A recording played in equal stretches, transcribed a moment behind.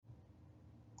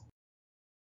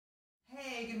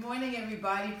Good morning,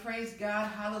 everybody. Praise God.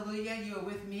 Hallelujah. You are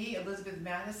with me, Elizabeth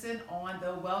Madison, on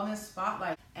the Wellness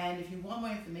Spotlight. And if you want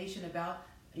more information about,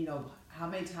 how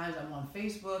many times I'm on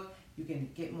Facebook, you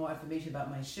can get more information about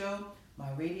my show,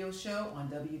 my radio show on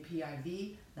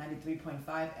WPIV 93.5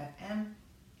 FM,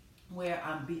 where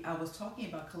I was talking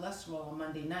about cholesterol on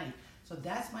Monday night. So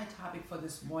that's my topic for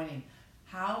this morning,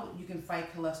 how you can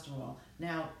fight cholesterol.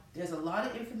 Now, there's a lot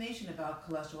of information about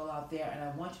cholesterol out there, and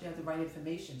I want you to have the right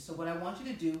information. So what I want you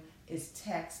to do is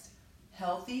text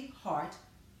Healthy Heart,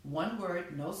 one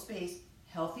word, no space,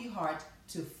 Healthy Heart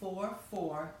to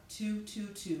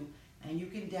 44222, and you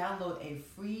can download a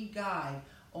free guide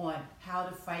on how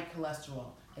to fight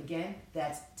cholesterol. Again,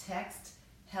 that's text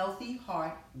Healthy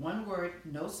Heart, one word,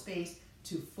 no space,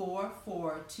 to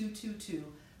 44222,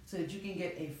 so that you can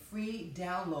get a free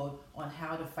download on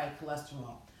how to fight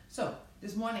cholesterol. So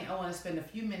this morning I want to spend a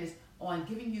few minutes on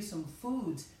giving you some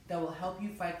foods that will help you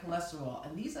fight cholesterol.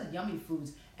 And these are yummy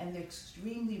foods, and they're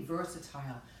extremely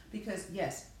versatile because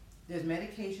yes, there's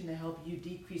medication to help you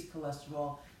decrease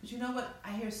cholesterol. But you know what?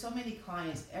 I hear so many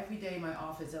clients every day in my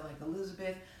office. They're like,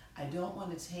 Elizabeth, I don't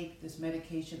want to take this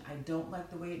medication. I don't like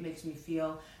the way it makes me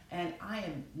feel. And I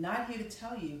am not here to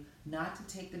tell you not to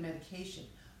take the medication.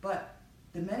 But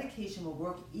the medication will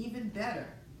work even better.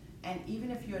 And even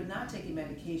if you're not taking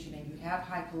medication and you have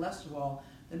high cholesterol,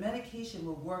 the medication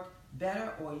will work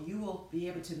better, or you will be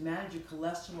able to manage your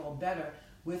cholesterol better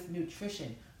with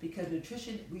nutrition. Because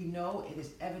nutrition, we know it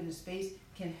is evidence-based,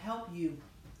 can help you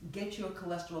get your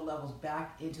cholesterol levels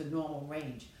back into normal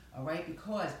range. All right?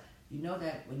 Because you know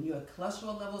that when your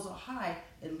cholesterol levels are high,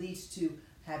 it leads to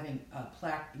having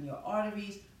plaque in your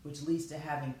arteries, which leads to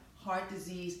having heart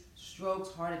disease, strokes,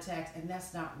 heart attacks, and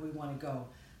that's not where we want to go.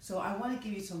 So I want to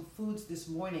give you some foods this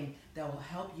morning that will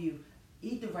help you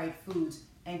eat the right foods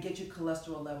and get your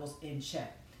cholesterol levels in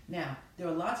check. Now, there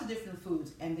are lots of different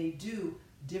foods, and they do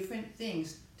different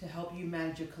things to help you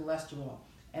manage your cholesterol.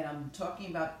 And I'm talking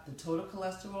about the total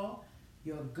cholesterol,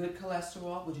 your good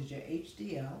cholesterol, which is your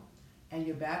HDL, and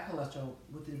your bad cholesterol,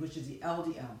 which is the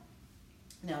LDL.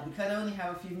 Now, because I only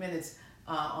have a few minutes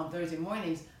on Thursday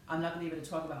mornings, I'm not going to be able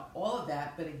to talk about all of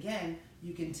that. But again,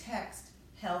 you can text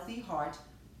Healthy Heart,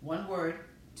 one word,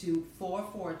 to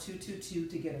 44222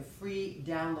 to get a free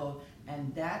download.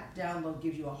 And that download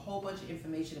gives you a whole bunch of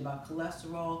information about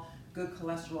cholesterol, good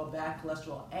cholesterol, bad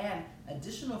cholesterol, and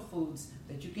additional foods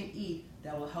that you can eat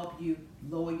that will help you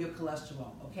lower your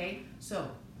cholesterol, okay? So,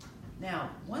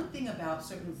 now, one thing about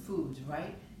certain foods,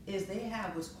 right, is they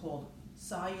have what's called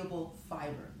soluble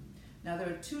fiber. Now, there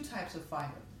are two types of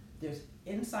fiber. There's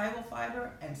insoluble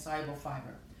fiber and soluble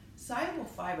fiber. Soluble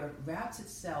fiber wraps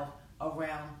itself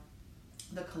around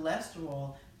the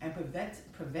cholesterol and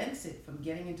prevents it from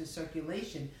getting into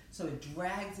circulation, so it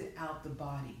drags it out the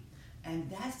body. And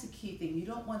that's the key thing. You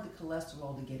don't want the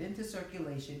cholesterol to get into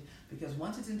circulation, because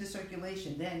once it's into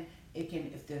circulation, then it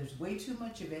can, if there's way too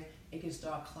much of it, it can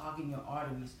start clogging your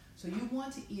arteries. So you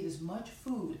want to eat as much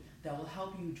food that will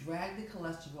help you drag the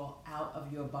cholesterol out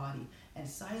of your body. And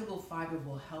soluble fiber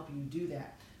will help you do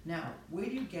that. Now, where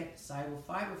do you get soluble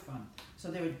fiber from?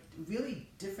 So there are really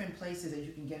different places that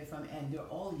you can get it from, and they're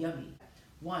all yummy.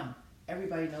 One,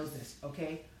 everybody knows this,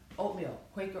 okay? Oatmeal,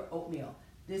 Quaker oatmeal.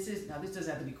 This doesn't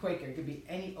have to be Quaker, it could be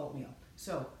any oatmeal.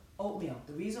 So, oatmeal,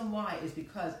 the reason why is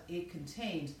because it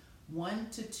contains 1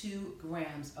 to 2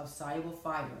 grams of soluble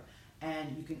fiber.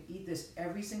 And you can eat this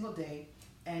every single day,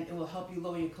 and it will help you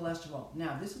lower your cholesterol.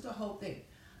 Now, this is the whole thing.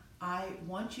 I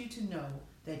want you to know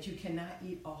that you cannot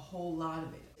eat a whole lot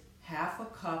of it. Half a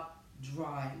cup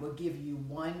dry will give you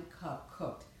 1 cup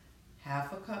cooked.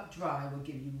 Half a cup dry will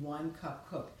give you 1 cup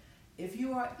cooked. If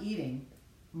you are eating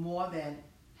more than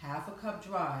half a cup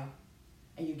dry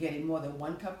and you're getting more than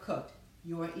 1 cup cooked,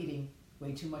 you are eating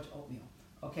way too much oatmeal.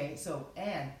 Okay, so,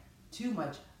 and too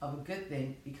much of a good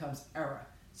thing becomes error.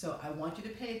 So I want you to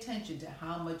pay attention to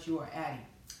how much you are adding.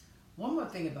 One more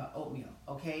thing about oatmeal,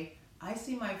 okay? I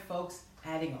see my folks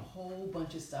adding a whole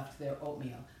bunch of stuff to their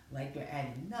oatmeal. Like they're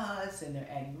adding nuts, and they're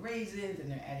adding raisins, and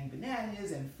they're adding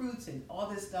bananas and fruits and all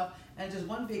this stuff. And just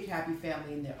one big happy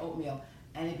family in their oatmeal.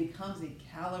 And it becomes a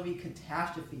calorie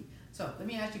catastrophe. So let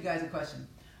me ask you guys a question.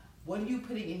 What are you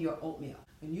putting in your oatmeal?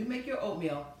 When you make your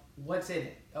oatmeal, what's in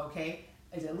it, okay?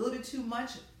 Is it a little bit too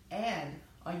much? And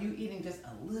are you eating just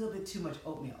a little bit too much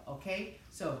oatmeal, okay?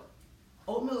 So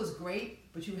oatmeal is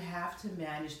great, but you have to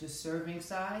manage the serving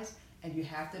size, and you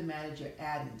have to manage your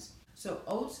add-ins. So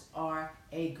oats are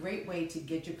a great way to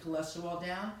get your cholesterol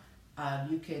down.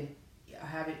 You can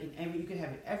have it you can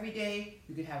have it every day.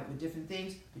 You can have it with different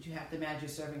things, but you have to manage your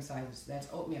serving sizes. That's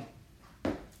oatmeal.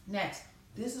 Next,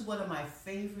 this is one of my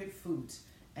favorite foods,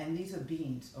 and these are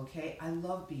beans, okay? I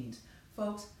love beans.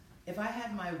 Folks, if I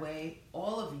had my way,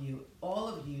 all of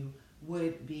you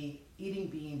would be eating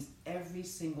beans every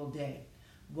single day.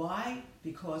 Why?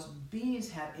 Because beans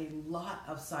have a lot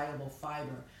of soluble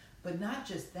fiber, but not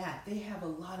just that, they have a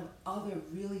lot of other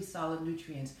really solid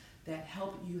nutrients that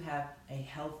help you have a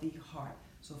healthy heart.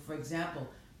 So for example,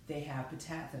 they have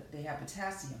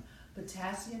potassium.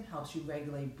 Potassium helps you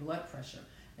regulate blood pressure.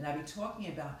 And I'll be talking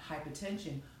about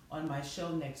hypertension on my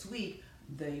show next week,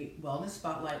 the Wellness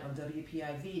Spotlight on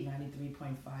WPIV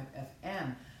 93.5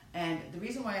 FM. And the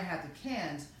reason why I have the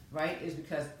cans, right, is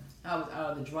because I was out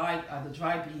of the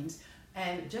dry beans.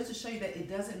 And just to show you that it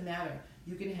doesn't matter.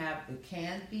 You can have the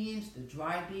canned beans, the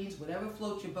dried beans, whatever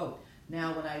floats your boat.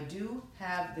 Now, when I do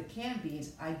have the canned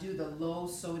beans, I do the low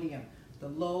sodium. The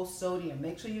low sodium.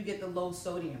 Make sure you get the low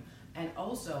sodium. And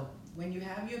also, when you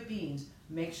have your beans,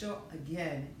 make sure,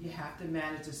 again, you have to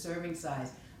manage the serving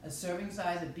size. A serving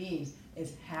size of beans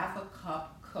is half a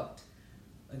cup cooked.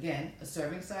 Again, a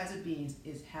serving size of beans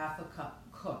is half a cup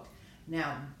cooked.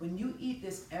 Now, when you eat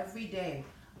this every day,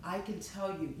 I can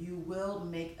tell you, you will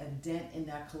make a dent in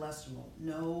that cholesterol.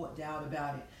 No doubt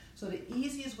about it. So the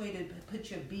easiest way to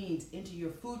put your beans into your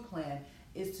food plan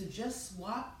is to just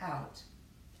swap out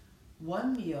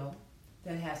one meal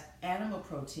that has animal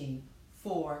protein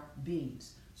for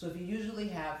beans. So if you usually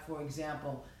have, for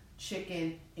example,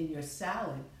 chicken in your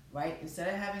salad, right? Instead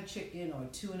of having chicken or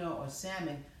tuna or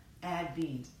salmon, add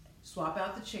beans. Swap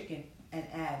out the chicken and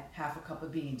add half a cup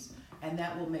of beans. And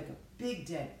that will make a big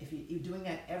dent if you're doing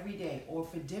that every day or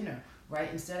for dinner, right?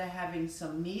 Instead of having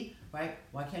some meat, right?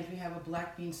 Why can't you have a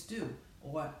black bean stew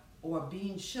or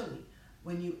bean chili?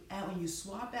 When you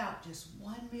swap out just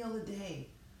one meal a day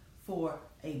for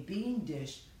a bean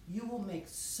dish, you will make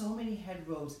so many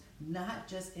headroads, not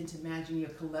just into managing your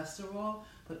cholesterol,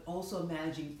 but also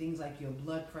managing things like your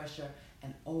blood pressure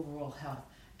and overall health.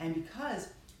 And because,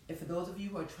 if for those of you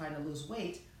who are trying to lose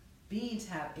weight, beans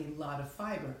have a lot of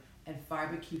fiber, and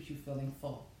fiber keeps you feeling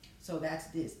full. So that's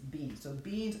this, beans. So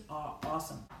beans are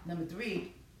awesome. Number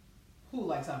 3, who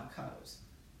likes avocados?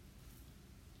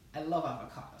 I love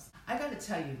avocados. I gotta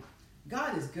tell you,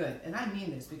 God is good, and I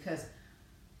mean this because,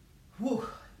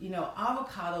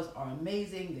 avocados are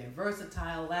amazing. They're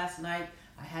versatile. Last night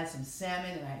I had some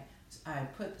salmon, and I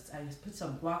put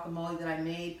some guacamole that I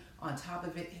made on top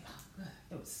of it.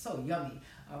 It was so yummy.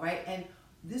 All right, and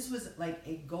this was like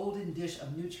a golden dish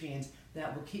of nutrients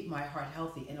that will keep my heart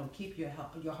healthy, and it'll keep your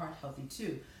heart healthy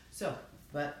too. So,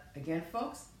 but again,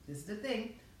 folks, this is the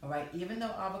thing. All right, even though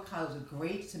avocados are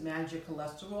great to manage your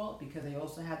cholesterol because they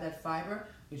also have that fiber,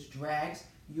 which drags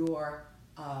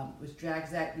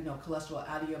that cholesterol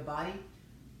out of your body.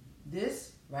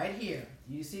 This right here,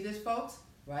 you see this, folks?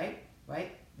 Right?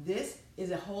 This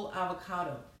is a whole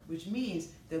avocado, which means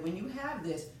that when you have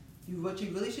this, what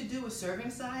you really should do with serving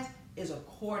size is a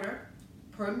quarter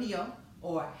per meal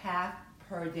or half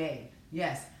per day.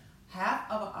 Yes, half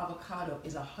of an avocado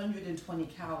is 120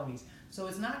 calories, so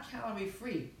it's not calorie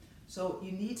free. So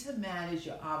you need to manage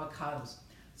your avocados.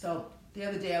 So the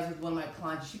other day I was with one of my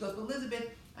clients. She goes, "But Elizabeth,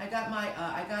 I got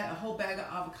a whole bag of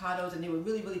avocados and they were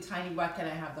really, really tiny. Why can't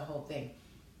I have the whole thing?"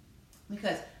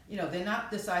 Because they're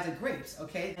not the size of grapes,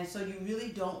 okay? And so you really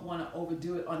don't want to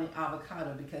overdo it on the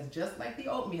avocado because just like the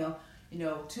oatmeal,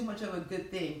 too much of a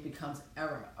good thing becomes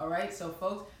error, all right? So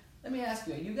folks, let me ask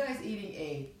you, are you guys eating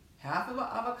a half of an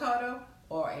avocado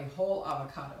or a whole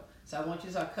avocado? So I want you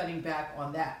to start cutting back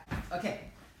on that.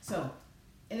 Okay, so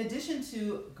in addition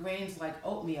to grains like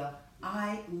oatmeal,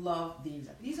 I love these.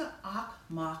 These are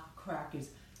Akmak crackers.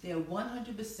 They're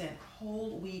 100%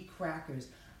 whole wheat crackers.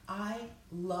 I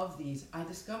love these. I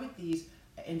discovered these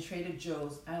in Trader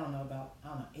Joe's, about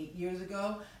 8 years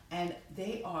ago, and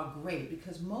they are great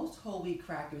because most whole wheat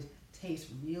crackers taste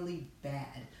really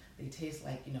bad. They taste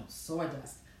like,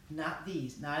 sawdust. Not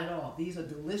these, not at all. These are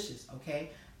delicious,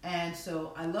 okay? And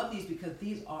so I love these because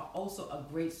these are also a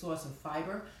great source of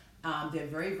fiber. They're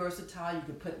very versatile. You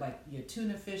could put like your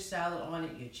tuna fish salad on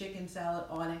it, your chicken salad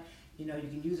on it. You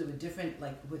can use it with different,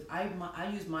 I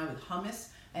use mine with hummus,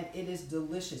 and it is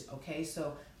delicious, okay?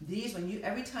 So these,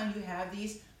 every time you have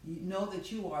these, you know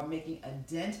that you are making a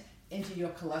dent into your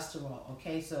cholesterol,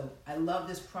 okay? So I love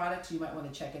this product, so you might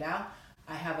want to check it out.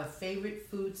 I have a favorite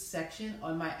food section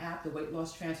on my app, the Weight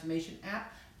Loss Transformation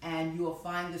app, and you will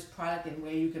find this product and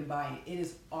where you can buy it. It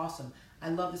is awesome. I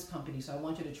love this company, so I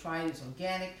want you to try it. It's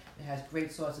organic. It has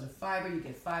great sources of fiber. You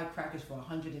get 5 crackers for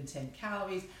 110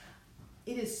 calories.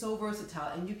 It is so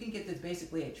versatile, and you can get this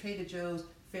basically at Trader Joe's,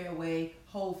 Fairway,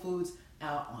 Whole Foods,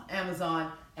 on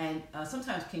Amazon, and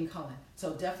sometimes King Cullen.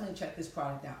 So definitely check this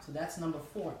product out. So that's number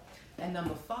 4. And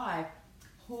number 5,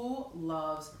 who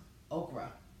loves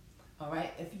okra? All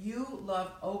right, if you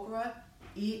love okra,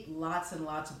 eat lots and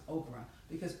lots of okra,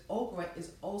 because okra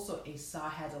is also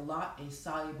has a lot of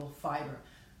soluble fiber.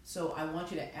 So I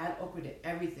want you to add okra to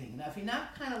everything. Now, if you're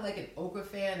not kind of like an okra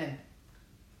fan, and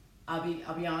I'll be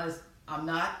honest, I'm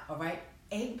not. All right,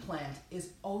 eggplant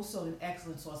is also an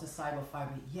excellent source of soluble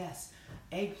fiber. Yes,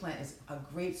 eggplant is a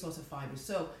great source of fiber.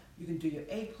 So you can do your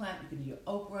eggplant, you can do your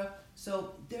okra.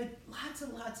 So there are lots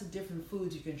and lots of different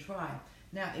foods you can try.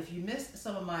 Now, if you missed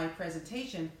some of my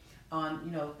presentation on,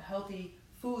 healthy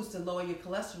foods to lower your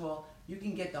cholesterol, you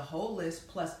can get the whole list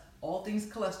plus all things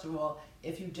cholesterol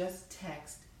if you just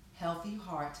text Healthy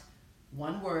Heart,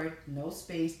 one word, no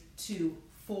space, to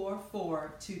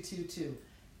 44222.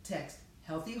 Text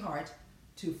Healthy Heart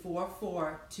to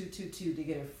 44222 to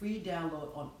get a free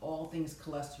download on all things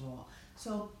cholesterol.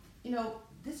 So,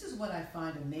 this is what I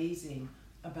find amazing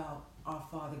about our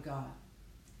Father God.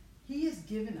 He has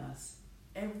given us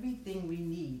everything we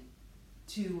need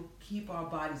to keep our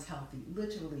bodies healthy.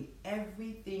 Literally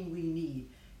everything we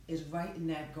need is right in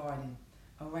that garden.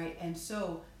 All right. And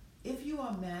so if you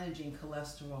are managing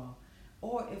cholesterol,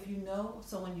 or if you know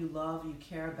someone you love, you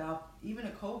care about, even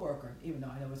a coworker, even though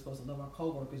I know we're supposed to love our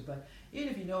coworkers, but even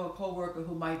if you know a coworker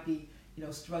who might be,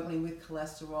 struggling with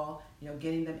cholesterol,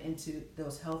 getting them into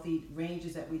those healthy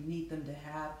ranges that we need them to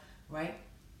have, right?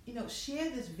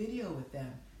 Share this video with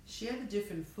them. Share the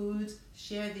different foods,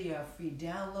 share the free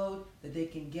download that they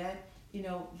can get.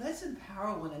 Let's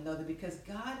empower one another, because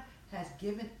God has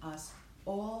given us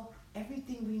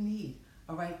everything we need.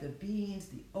 All right, the beans,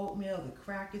 the oatmeal, the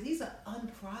crackers, these are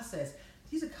unprocessed.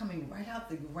 These are coming right out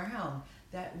the ground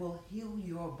that will heal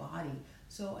your body.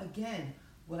 So again,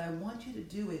 what I want you to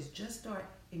do is just start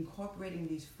incorporating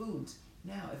these foods.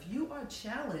 Now, if you are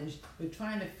challenged with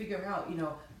trying to figure out,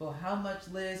 how much,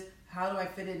 Liz, how do I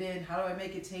fit it in? How do I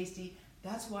make it tasty?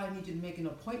 That's why I need you to make an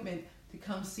appointment to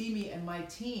come see me and my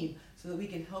team so that we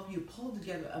can help you pull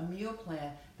together a meal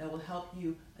plan that will help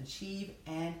you achieve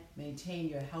and maintain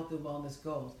your health and wellness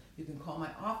goals. You can call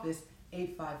my office,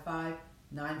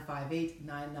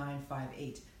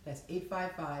 855-958-9958. That's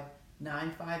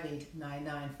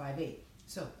 855-958-9958.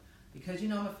 So, because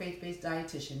I'm a faith-based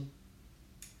dietitian,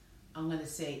 I'm going to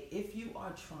say, if you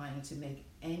are trying to make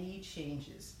any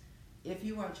changes, to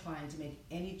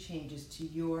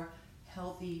your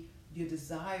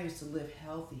desires to live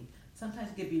healthy, sometimes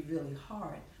it can be really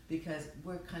hard because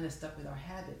we're kind of stuck with our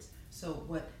habits. So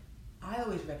what I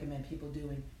always recommend people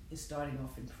doing is starting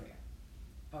off in prayer.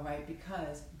 All right,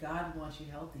 because God wants you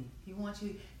healthy. He wants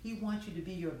you to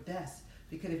be your best,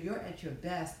 because if you're at your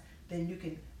best, then you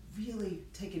can really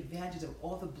take advantage of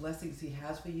all the blessings He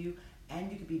has for you,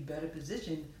 and you can be better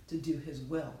positioned to do His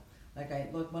will.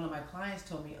 One of my clients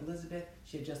told me, Elizabeth,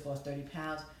 she had just lost 30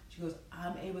 pounds. She goes,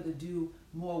 I'm able to do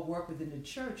more work within the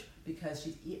church because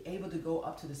she's able to go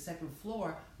up to the second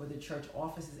floor where the church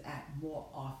office is at more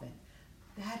often.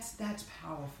 That's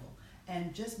powerful.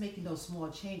 And just making those small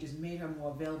changes made her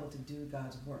more available to do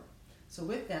God's work. So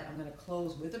with that, I'm going to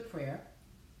close with a prayer.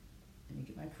 Let me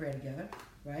get my prayer together,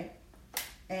 right?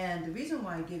 And the reason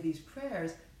why I give these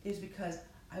prayers is because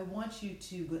I want you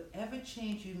to, whatever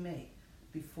change you make,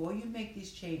 before you make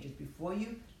these changes, before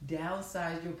you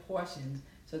downsize your portions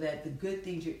so that the good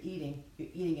things you're eating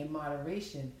in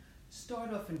moderation,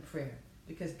 start off in prayer,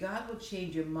 because God will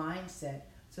change your mindset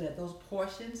so that those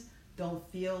portions don't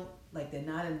feel like they're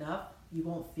not enough. You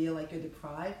won't feel like you're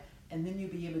deprived, and then you'll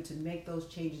be able to make those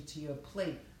changes to your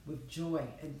plate with joy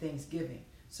and thanksgiving.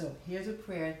 So here's a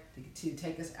prayer to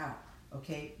take us out,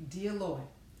 okay? Dear Lord,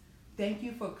 thank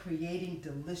you for creating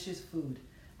delicious food.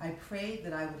 I pray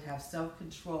that I would have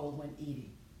self-control when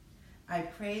eating. I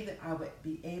pray that I would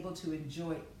be able to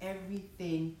enjoy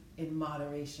everything in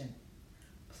moderation.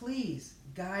 Please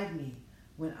guide me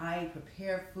when I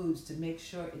prepare foods to make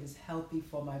sure it is healthy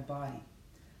for my body.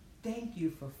 Thank you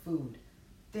for food.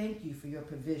 Thank you for your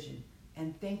provision.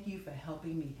 And thank you for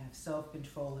helping me have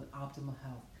self-control and optimal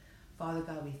health. Father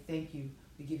God, we thank you.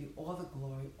 We give you all the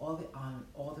glory, all the honor,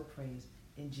 all the praise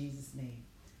in Jesus' name.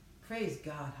 Praise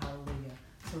God. Hallelujah.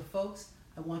 So folks,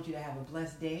 I want you to have a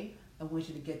blessed day. I want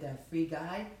you to get that free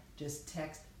guide. Just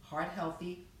text Heart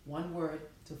Healthy, one word,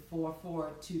 to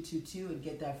 44222 and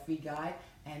get that free guide.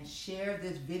 And share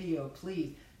this video,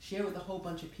 please. Share with a whole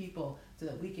bunch of people so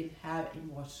that we can have a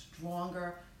more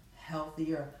stronger,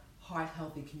 healthier,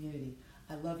 heart-healthy community.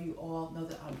 I love you all. Know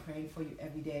that I'm praying for you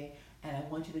every day. And I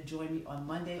want you to join me on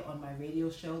Monday on my radio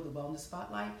show, The Wellness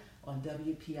Spotlight, on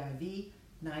WPIV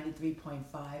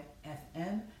 93.5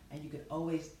 FM. And you can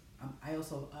always I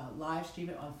also live stream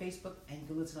it on Facebook, and you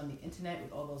can listen on the internet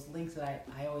with all those links that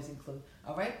I always include.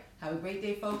 All right? Have a great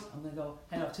day, folks. I'm going to go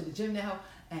head off to the gym now,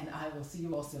 and I will see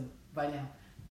you all soon. Bye now.